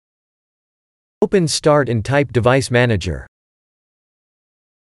Open Start and type Device Manager.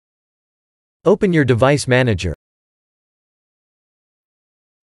 Open your Device Manager.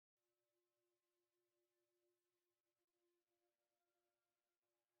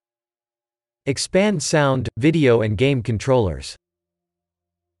 Expand Sound, Video and Game Controllers.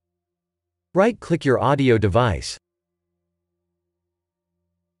 Right-click your audio device.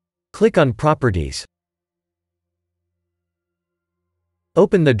 Click on Properties.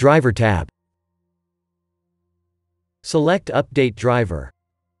 Open the Driver tab. Select Update Driver.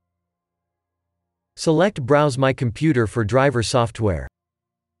 Select Browse My Computer for driver software.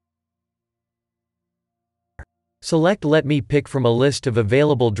 Select Let me pick from a list of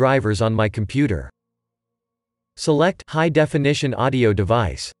available drivers on my computer. Select High Definition Audio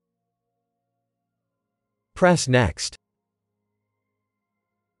Device. Press Next.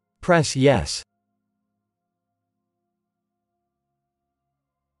 Press Yes.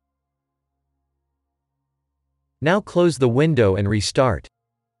 Now close the window and restart.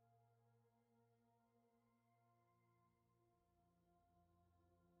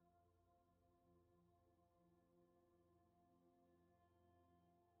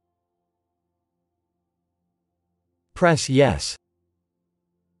 Press Yes.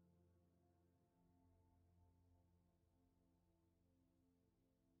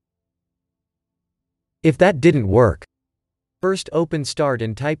 If that didn't work, first open Start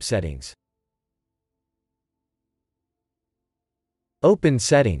and type Settings. Open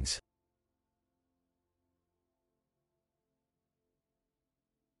Settings.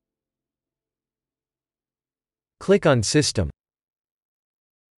 Click on System.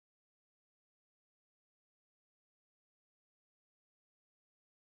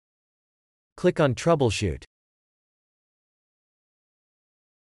 Click on Troubleshoot.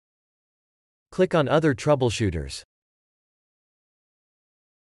 Click on Other Troubleshooters.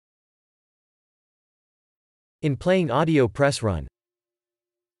 In playing audio, press Run.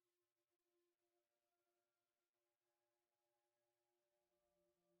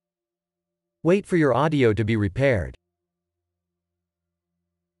 Wait for your audio to be repaired.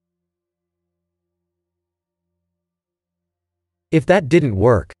 If that didn't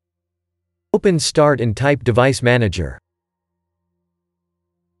work, open Start and type Device Manager.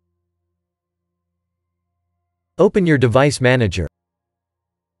 Open your Device Manager.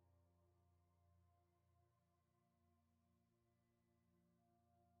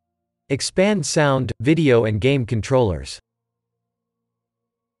 Expand Sound, Video and Game Controllers.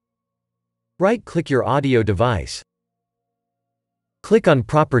 Right-click your audio device. Click on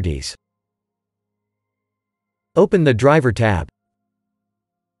Properties. Open the Driver tab.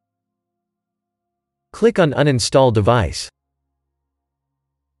 Click on Uninstall Device.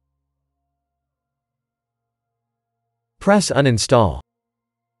 Press Uninstall.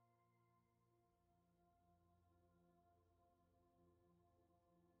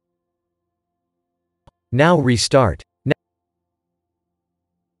 Now restart.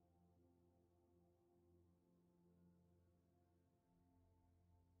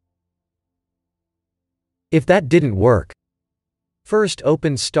 If that didn't work, first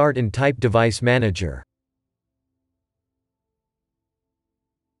open Start and type Device Manager.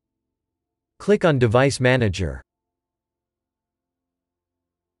 Click on Device Manager.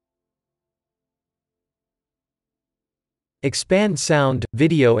 Expand Sound,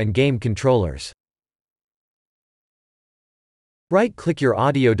 Video and Game Controllers. Right-click your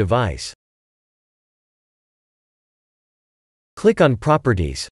audio device. Click on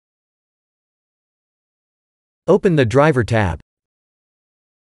Properties. Open the Driver tab.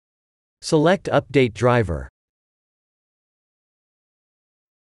 Select Update Driver.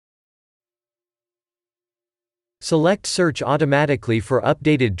 Select Search automatically for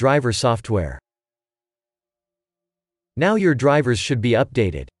updated driver software. Now your drivers should be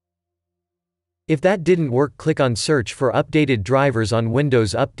updated. If that didn't work, click on Search for updated drivers on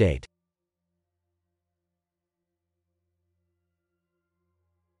Windows Update.